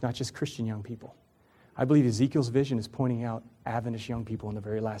 and it's not just Christian young people. I believe Ezekiel's vision is pointing out Adventist young people in the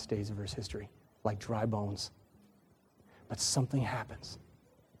very last days of Earth's history, like dry bones. But something happens.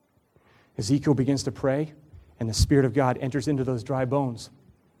 Ezekiel begins to pray, and the Spirit of God enters into those dry bones.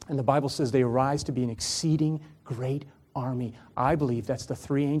 And the Bible says they arise to be an exceeding great army. I believe that's the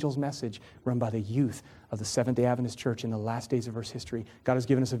three angels' message run by the youth of the Seventh-day Adventist Church in the last days of Earth's history. God has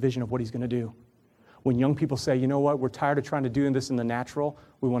given us a vision of what He's going to do. When young people say, you know what, we're tired of trying to do this in the natural,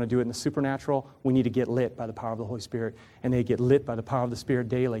 we want to do it in the supernatural, we need to get lit by the power of the Holy Spirit. And they get lit by the power of the Spirit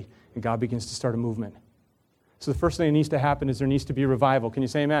daily, and God begins to start a movement. So the first thing that needs to happen is there needs to be revival. Can you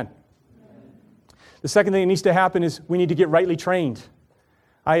say amen? The second thing that needs to happen is we need to get rightly trained.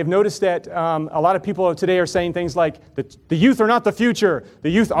 I have noticed that a lot of people today are saying things like, the youth are not the future,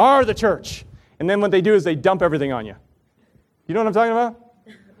 the youth are the church. And then what they do is they dump everything on you. You know what I'm talking about?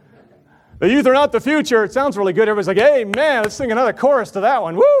 The youth are not the future. It sounds really good. Everybody's like, hey, man, let's sing another chorus to that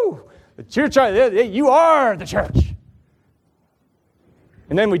one. Woo! The church, you are the church.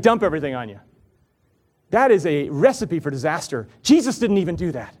 And then we dump everything on you. That is a recipe for disaster. Jesus didn't even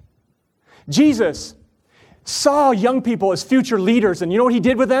do that. Jesus saw young people as future leaders, and you know what He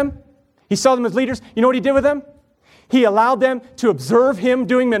did with them? He saw them as leaders. You know what He did with them? He allowed them to observe Him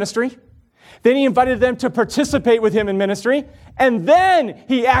doing ministry. Then He invited them to participate with Him in ministry, and then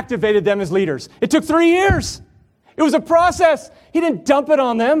He activated them as leaders. It took 3 years. It was a process. He didn't dump it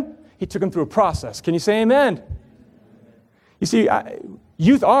on them. He took them through a process. Can you say amen? You see,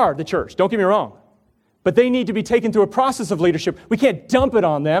 youth are the church. Don't get me wrong. But they need to be taken through a process of leadership. We can't dump it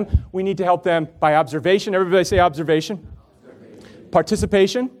on them. We need to help them by observation. Everybody say observation.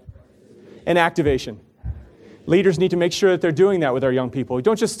 Participation. And activation. Leaders need to make sure that they're doing that with our young people. We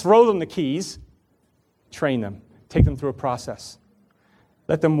don't just throw them the keys. Train them. Take them through a process.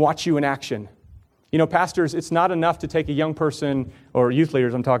 Let them watch you in action. You know, pastors, it's not enough to take a young person, or youth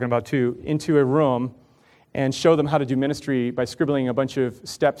leaders I'm talking about too, into a room and show them how to do ministry by scribbling a bunch of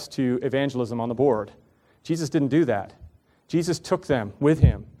steps to evangelism on the board. Jesus didn't do that. Jesus took them with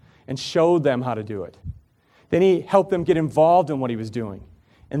Him and showed them how to do it. Then He helped them get involved in what He was doing.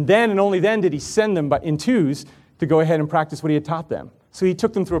 And then and only then did He send them in twos to go ahead and practice what He had taught them. So He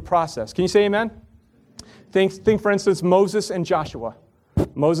took them through a process. Can you say amen? Think for instance, Moses and Joshua.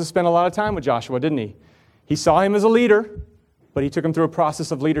 Moses spent a lot of time with Joshua, didn't he? He saw him as a leader, but he took him through a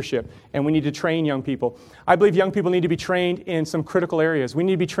process of leadership. And we need to train young people. I believe young people need to be trained in some critical areas. We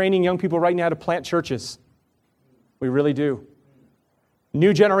need to be training young people right now to plant churches. We really do.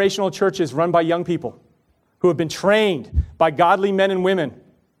 New generational churches run by young people who have been trained by godly men and women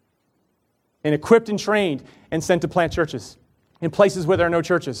and equipped and trained and sent to plant churches in places where there are no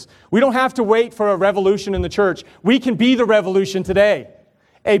churches. We don't have to wait for a revolution in the church. We can be the revolution today.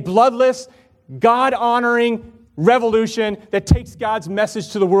 A bloodless, God-honoring revolution that takes God's message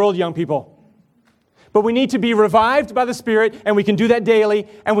to the world, young people. But we need to be revived by the Spirit, and we can do that daily,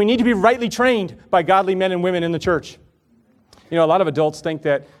 and we need to be rightly trained by godly men and women in the church. You know, a lot of adults think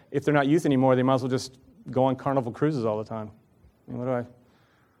that if they're not youth anymore, they might as well just go on carnival cruises all the time. I mean,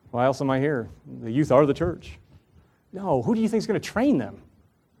 why else am I here? The youth are the church. No, who do you think is going to train them?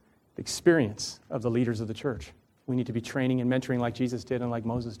 The experience of the leaders of the church. We need to be training and mentoring like Jesus did and like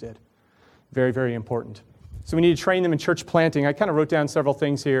Moses did. Very, very important. So we need to train them in church planting. I kind of wrote down several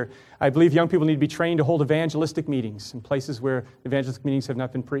things here. I believe young people need to be trained to hold evangelistic meetings in places where evangelistic meetings have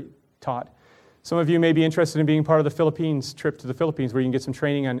not been taught. Some of you may be interested in being part of the Philippines trip to the Philippines where you can get some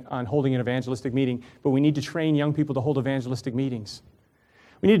training on holding an evangelistic meeting. But we need to train young people to hold evangelistic meetings.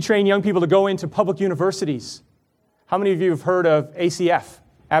 We need to train young people to go into public universities. How many of you have heard of ACF,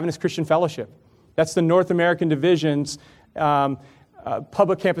 Adventist Christian Fellowship? That's the North American division's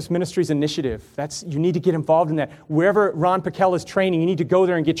Public Campus Ministries Initiative. You need to get involved in that. Wherever Ron Pickell is training, you need to go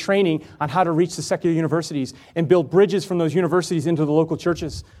there and get training on how to reach the secular universities and build bridges from those universities into the local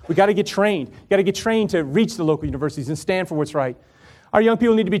churches. We got to get trained. You got to get trained to reach the local universities and stand for what's right. Our young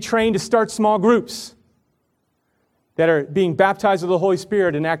people need to be trained to start small groups that are being baptized with the Holy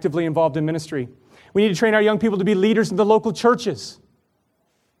Spirit and actively involved in ministry. We need to train our young people to be leaders in the local churches.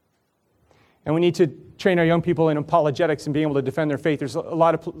 And we need to train our young people in apologetics and being able to defend their faith. There's a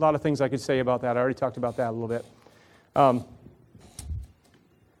lot of things I could say about that. I already talked about that a little bit.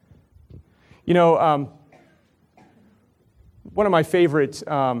 One of my favorite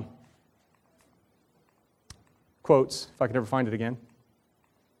quotes, if I could ever find it again.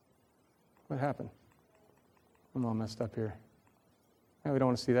 What happened? I'm all messed up here. We don't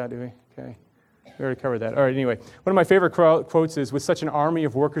want to see that, do we? Okay. We already covered that. All right, anyway. One of my favorite quotes is, with such an army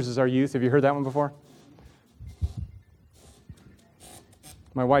of workers as our youth. Have you heard that one before?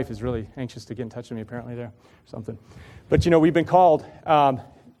 My wife is really anxious to get in touch with me, apparently, there, or something. But, we've been called,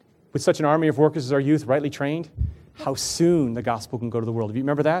 with such an army of workers as our youth, rightly trained, how soon the gospel can go to the world. Do you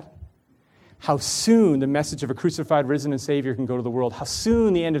remember that? How soon the message of a crucified, risen, and Savior can go to the world. How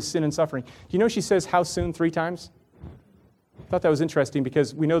soon the end of sin and suffering. Do you know she says how soon 3 times? I thought that was interesting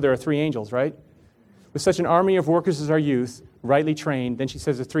because we know there are 3 angels, right? With such an army of workers as our youth, rightly trained, then she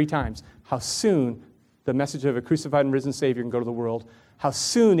says it 3 times. How soon the message of a crucified and risen Savior can go to the world. How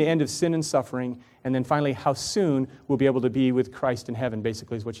soon the end of sin and suffering. And then finally, how soon we'll be able to be with Christ in heaven,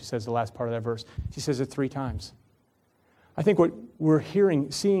 basically is what she says the last part of that verse. She says it 3 times. I think what we're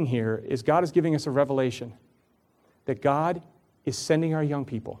seeing here is God is giving us a revelation that God is sending our young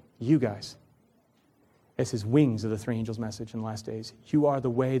people, you guys, as his wings of the 3 angels' message in the last days. You are the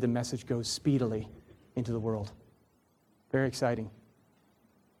way the message goes speedily into the world. Very exciting.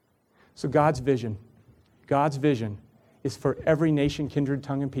 So God's vision is for every nation, kindred,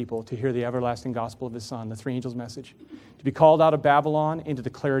 tongue, and people to hear the everlasting gospel of his Son, the 3 angels' message, to be called out of Babylon into the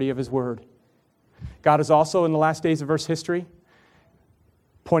clarity of his word. God is also, in the last days of Earth's history,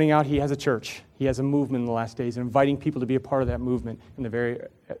 pointing out he has a church. He has a movement in the last days and inviting people to be a part of that movement in the very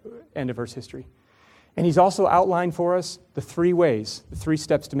end of Earth's history. And he's also outlined for us the 3 ways, the 3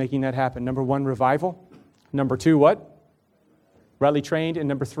 steps to making that happen. Number 1, revival. Number 2, what? Rightly trained. And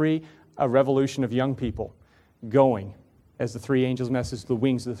number 3, a revolution of young people going as the 3 angels' message, the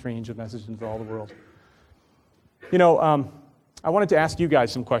wings of the 3 angels' message into all the world. I wanted to ask you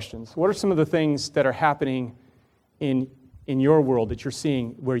guys some questions. What are some of the things that are happening in your world that you're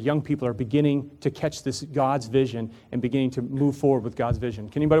seeing where young people are beginning to catch this God's vision and beginning to move forward with God's vision?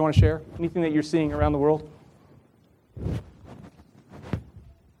 Can anybody want to share anything that you're seeing around the world?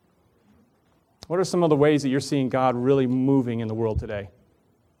 What are some of the ways that you're seeing God really moving in the world today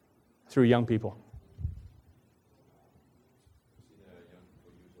through young people?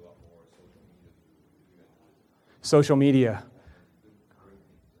 Social media.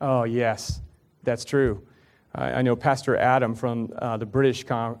 Oh, yes, that's true. I know Pastor Adam from the British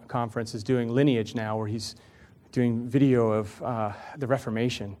conference is doing Lineage now, where he's doing video of the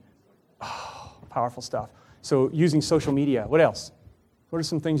Reformation. Oh, powerful stuff. So using social media. What else? What are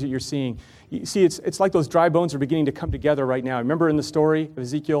some things that you're seeing? You see, it's like those dry bones are beginning to come together right now. Remember in the story of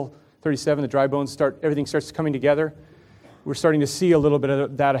Ezekiel 37, the dry bones everything starts coming together? We're starting to see a little bit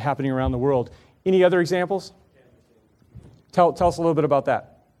of that happening around the world. Any other examples? Tell us a little bit about that.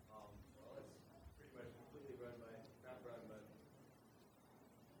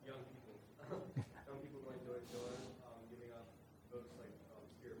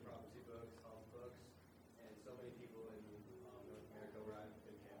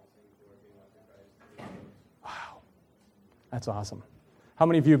 That's awesome. How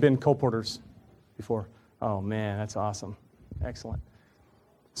many of you have been colporteurs before? Oh, man, that's awesome. Excellent.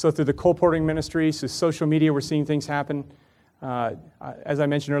 So through the colporting ministry, through social media, we're seeing things happen. As I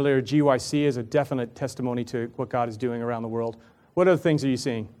mentioned earlier, GYC is a definite testimony to what God is doing around the world. What other things are you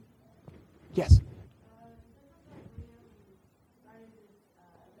seeing? Yes?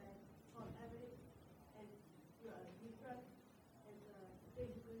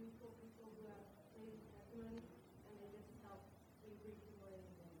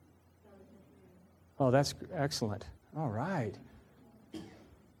 Oh, that's excellent. All right. In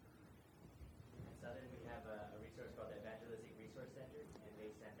Southern, we have a resource called the Evangelistic Resource Center, and they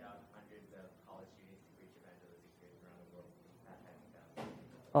send out hundreds of college students to preach evangelistic experience around the world.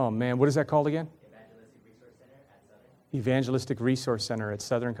 Oh, man. What is that called again? Evangelistic Resource Center at Southern. Evangelistic Resource Center at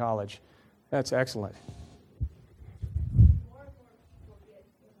Southern College. That's excellent. More and more people get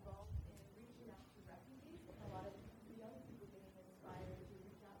involved in reaching out to refugees, and a lot of young people getting inspired to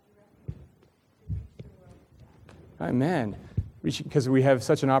reach out to refugees to reach the world. Amen. because we have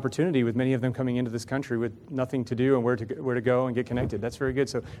such an opportunity with many of them coming into this country with nothing to do and where to go and get connected. That's very good.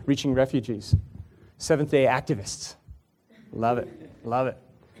 So reaching refugees. Seventh-day activists. Love it. Love it.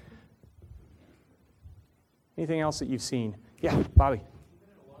 Anything else that you've seen? Yeah, Bobby. There's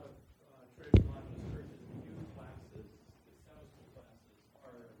been a lot of traditional Adventist churches, the youth classes, the Sabbath school classes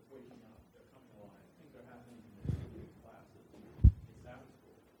are waking up. They're coming alive. Things are happening in the youth classes, in Sabbath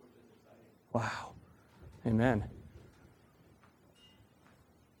school, which is exciting. Wow. Amen.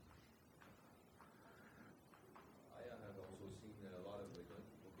 I have also seen that a lot of the young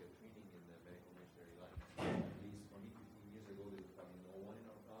people get training in the medical missionary line. At least 20, 15 years ago, there was probably no one in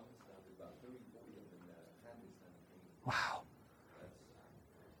our province. Now there's about 30, 40 of them that have this kind of training. Wow.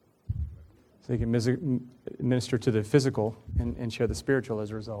 So they can minister to the physical and share the spiritual as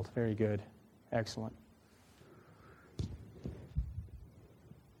a result. Very good. Excellent.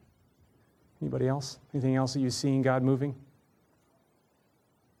 Anybody else? Anything else that you've seen God moving?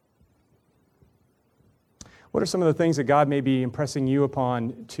 What are some of the things that God may be impressing you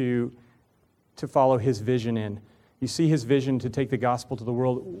upon to follow His vision in? You see His vision to take the gospel to the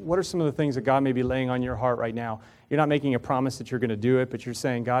world. What are some of the things that God may be laying on your heart right now? You're not making a promise that you're going to do it, but you're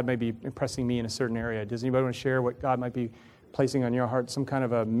saying, God may be impressing me in a certain area. Does anybody want to share what God might be placing on your heart? Some kind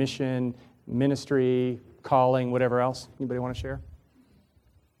of a mission, ministry, calling, whatever else? Anybody want to share?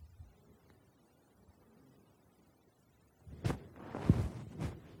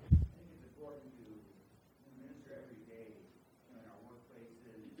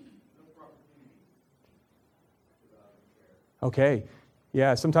 Okay.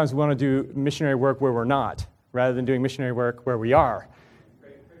 Yeah, sometimes we want to do missionary work where we're not, rather than doing missionary work where we are.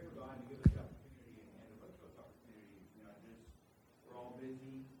 Pray for God to give us the opportunity and to look for those opportunities. We're all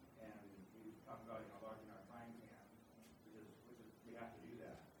busy, and we talk about enlarging our time span, which is we have to do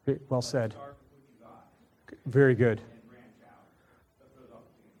that. Well said. Start with what you got. Very good. And branch out. Look for those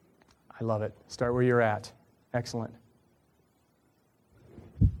opportunities. I love it. Start where you're at. Excellent.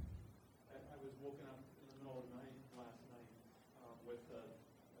 I was woken up in the middle of the night last night with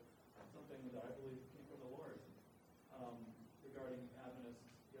something that I believe came from the Lord regarding Adventist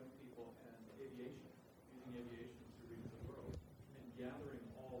young people and aviation, using aviation to reach the world, and gathering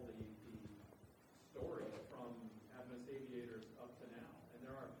all the stories from Adventist aviators up to now. And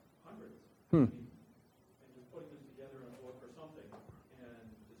there are hundreds. And just putting them together in a book or something and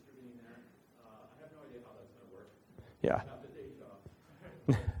distributing that. I have no idea how that's going to work. Yeah. Not the day job.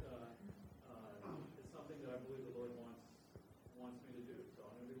 But, it's something that I believe the Lord wants me to do, so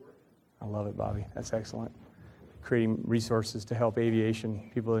I'm going to be working. I love it, Bobby. That's excellent. Creating resources to help aviation,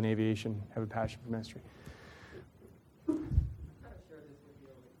 people in aviation have a passion for ministry. I kind of share this with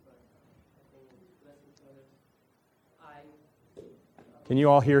you, but I think lessons to others. Can you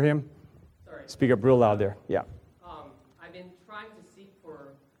all hear him? Sorry. Speak up real loud there. Yeah. I've been trying to seek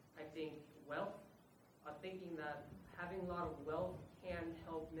for, I think, wealth. Thinking that having a lot of wealth can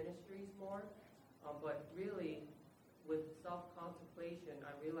help ministries more, but really, with self-contemplation,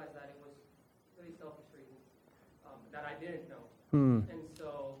 I realized that it was really selfish reasons that I didn't know. And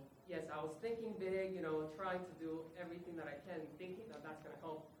so, yes, I was thinking big, trying to do everything that I can, thinking that that's going to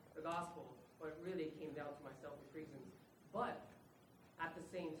help the gospel, but it really came down to my selfish reasons. But at the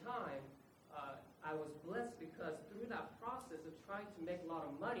same time, I was blessed because through that process of trying to make a lot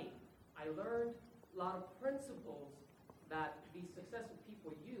of money, I learned a lot of principles that these successful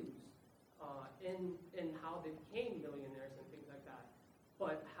people use in how they became millionaires and things like that.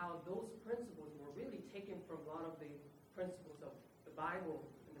 But how those principles were really taken from a lot of the principles of the Bible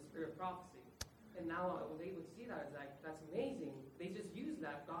and the spirit of prophecy. And now I was able to see that as like, that's amazing. They just use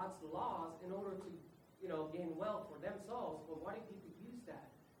that, God's laws, in order to, gain wealth for themselves. Well, why do people use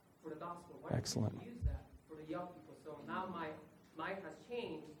that for the gospel? Why do people use that for the young people? So now my mind has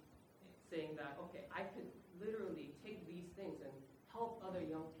changed, saying that, okay, I could literally take these things and help other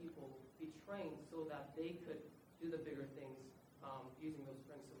young people be trained so that they could do the bigger things using those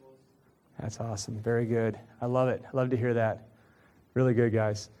principles. That's awesome. Very good. I love it. I love to hear that. Really good,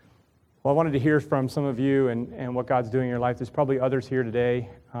 guys. Well, I wanted to hear from some of you and what God's doing in your life. There's probably others here today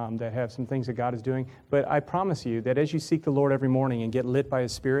that have some things that God is doing. But I promise you that as you seek the Lord every morning and get lit by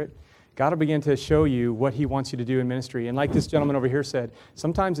His Spirit, God will begin to show you what He wants you to do in ministry. And like this gentleman over here said,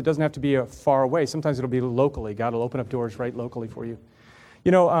 sometimes it doesn't have to be far away. Sometimes it'll be locally. God will open up doors right locally for you.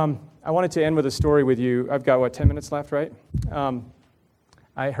 I wanted to end with a story with you. I've got, 10 minutes left, right?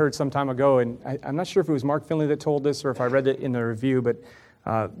 I heard some time ago, and I'm not sure if it was Mark Finley that told this or if I read it in the review, but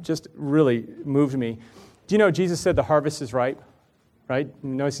just really moved me. Do you know Jesus said the harvest is ripe, right? You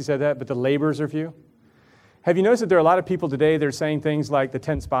notice He said that, but the laborers are few? Have you noticed that there are a lot of people today that are saying things like the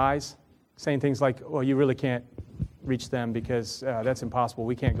 10 spies, saying things like, well, you really can't reach them because that's impossible.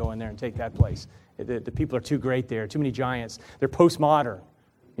 We can't go in there and take that place. The people are too great there, too many giants. They're postmodern.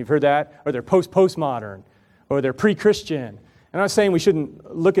 You've heard that? Or they're postmodern. Or they're pre-Christian. And I'm not saying we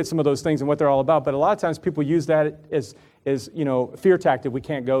shouldn't look at some of those things and what they're all about, but a lot of times people use that as fear tactic. We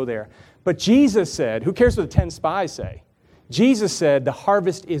can't go there. But Jesus said, who cares what the 10 spies say? Jesus said the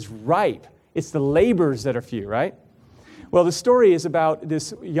harvest is ripe. It's the laborers that are few, right? Well, the story is about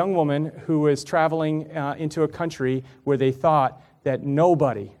this young woman who was traveling into a country where they thought that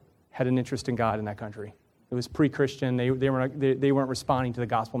nobody had an interest in God in that country. It was pre-Christian. They weren't responding to the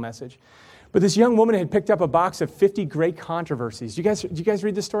gospel message. But this young woman had picked up a box of 50 great controversies. Did you guys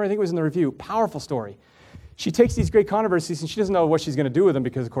read this story? I think it was in the review. Powerful story. She takes these great controversies and she doesn't know what she's going to do with them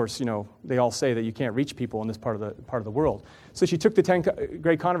because, of course, they all say that you can't reach people in this part of the world. So she took the 10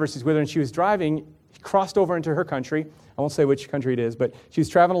 great controversies with her and she was driving, crossed over into her country. I won't say which country it is, but she was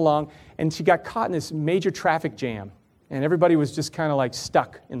traveling along and she got caught in this major traffic jam. And everybody was just kind of like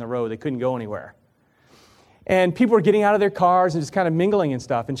stuck in the road. They couldn't go anywhere. And people were getting out of their cars and just kind of mingling and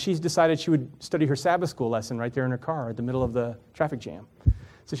stuff. And she decided she would study her Sabbath school lesson right there in her car at the middle of the traffic jam.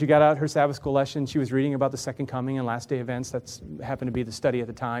 So she got out her Sabbath school lesson. She was reading about the second coming and last day events. That happened to be the study at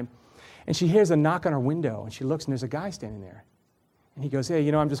the time. And she hears a knock on her window. And she looks, and there's a guy standing there. And he goes, hey,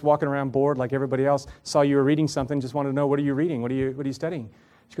 I'm just walking around bored like everybody else. Saw you were reading something. Just wanted to know, what are you reading? What are you studying?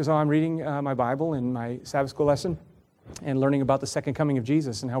 She goes, I'm reading my Bible and my Sabbath school lesson and learning about the second coming of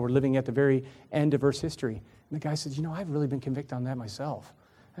Jesus and how we're living at the very end of Earth's history. And the guy says, I've really been convicted on that myself.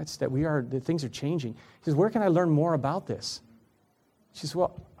 That things are changing. He says, where can I learn more about this? She says,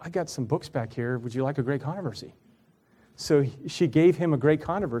 well, I got some books back here. Would you like a great controversy? So she gave him a great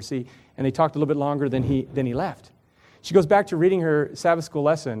controversy, and they talked a little bit longer than he left. She goes back to reading her Sabbath school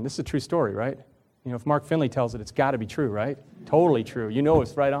lesson. This is a true story, right? If Mark Finley tells it, it's got to be true, right? Totally true.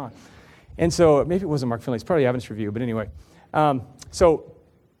 It's right on. And so maybe it wasn't Mark Finley. It's probably Evidence Review, but anyway.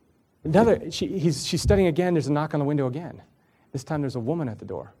 She's studying again. There's a knock on the window again. This time there's a woman at the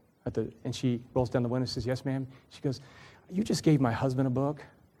door. And she rolls down the window and says, yes, ma'am. She goes, you just gave my husband a book,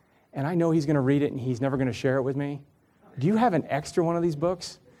 and I know he's going to read it and he's never going to share it with me. Do you have an extra one of these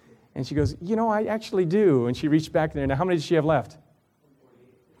books? And she goes, I actually do. And she reached back there. Now, how many does she have left?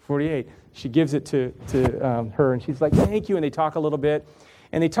 48. She gives it to her, and she's like, thank you. And they talk a little bit.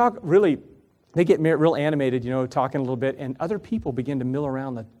 And they talk really, they get real animated, talking a little bit. And other people begin to mill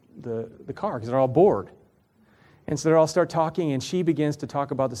around the car because they're all bored. And so they all start talking, and she begins to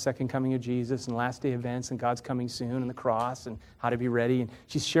talk about the second coming of Jesus and last day events and God's coming soon and the cross and how to be ready. And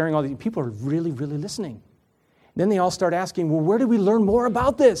she's sharing all these. People are really, really listening. Then they all start asking, well, where did we learn more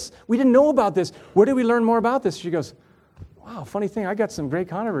about this? We didn't know about this. Where did we learn more about this? She goes, wow, funny thing, I got some great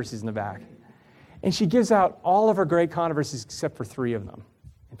controversies in the back. And she gives out all of her great controversies except for 3 of them.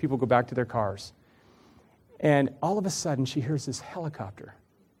 And people go back to their cars. And all of a sudden, she hears this helicopter.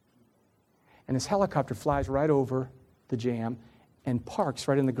 And this helicopter flies right over the jam and parks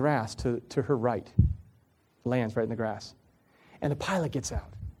right in the grass to her right. Lands right in the grass. And the pilot gets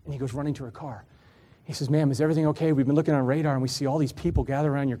out, and he goes running to her car. He says, ma'am, is everything okay? We've been looking on radar, and we see all these people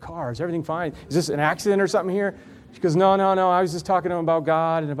gather around your car. Is everything fine? Is this an accident or something here? She goes, no. I was just talking to him about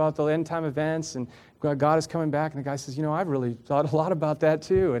God and about the end-time events, and God is coming back. And the guy says, I've really thought a lot about that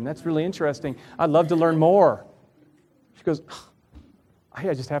too, and that's really interesting. I'd love to learn more. She goes,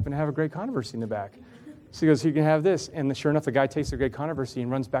 I just happen to have a great controversy in the back. She goes, you can have this. And sure enough, the guy takes the great controversy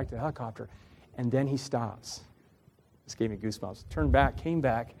and runs back to the helicopter. And then he stops. This gave me goosebumps. Turned back, came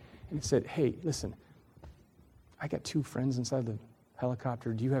back, and said, hey, listen, I got 2 friends inside the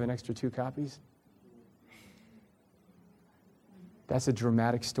helicopter. Do you have an extra 2 copies? That's a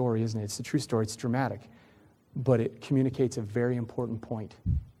dramatic story, isn't it? It's a true story. It's dramatic. But it communicates a very important point,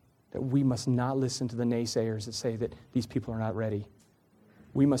 that we must not listen to the naysayers that say that these people are not ready.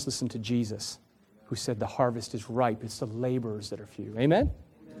 We must listen to Jesus, who said the harvest is ripe. It's the laborers that are few. Amen?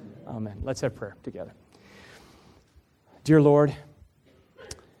 Amen. Let's have prayer together. Dear Lord,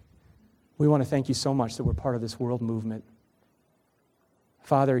 we want to thank you so much that we're part of this world movement.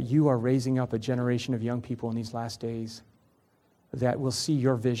 Father, you are raising up a generation of young people in these last days that will see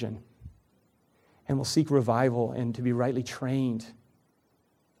your vision and will seek revival and to be rightly trained.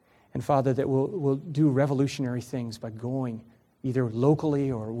 And Father, that will do revolutionary things by going either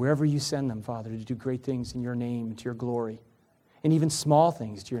locally or wherever you send them, Father, to do great things in your name and to your glory, and even small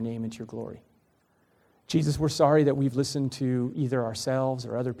things to your name and to your glory. Jesus, we're sorry that we've listened to either ourselves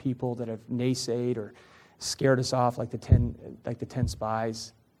or other people that have naysayed or scared us off like the 10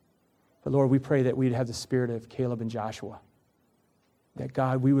 spies. But Lord, we pray that we'd have the spirit of Caleb and Joshua, that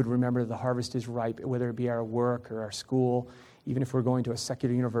God, we would remember the harvest is ripe, whether it be our work or our school, even if we're going to a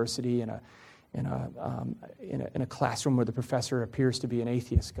secular university in in a classroom where the professor appears to be an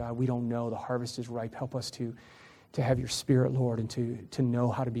atheist. God, we don't know. The harvest is ripe. Help us to have your Spirit, Lord, and to know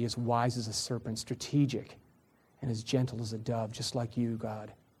how to be as wise as a serpent, strategic, and as gentle as a dove, just like you,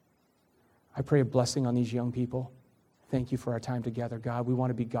 God. I pray a blessing on these young people. Thank you for our time together, God. We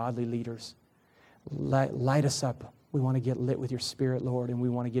want to be godly leaders. Light us up. We want to get lit with your Spirit, Lord, and we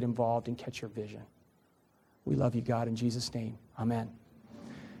want to get involved and catch your vision. We love you, God, in Jesus' name. Amen.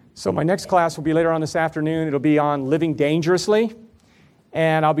 So my next class will be later on this afternoon. It'll be on living dangerously,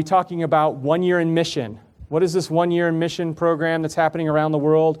 and I'll be talking about 1 year in mission. What is this 1 year in mission program that's happening around the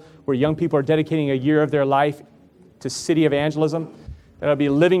world where young people are dedicating a year of their life to city evangelism? That'll be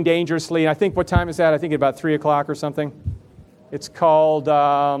living dangerously. And I think, what time is that? I think about 3 o'clock or something. It's called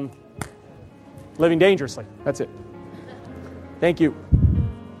Living Dangerously. That's it. Thank you.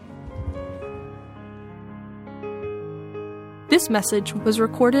 This message was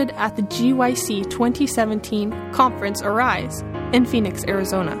recorded at the GYC 2017 Conference Arise in Phoenix,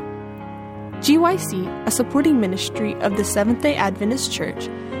 Arizona. GYC, a supporting ministry of the Seventh-day Adventist Church,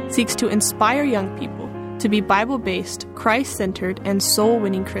 seeks to inspire young people to be Bible-based, Christ-centered, and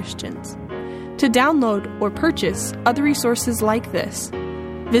soul-winning Christians. To download or purchase other resources like this,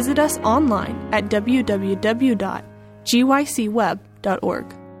 visit us online at www.gycweb.org.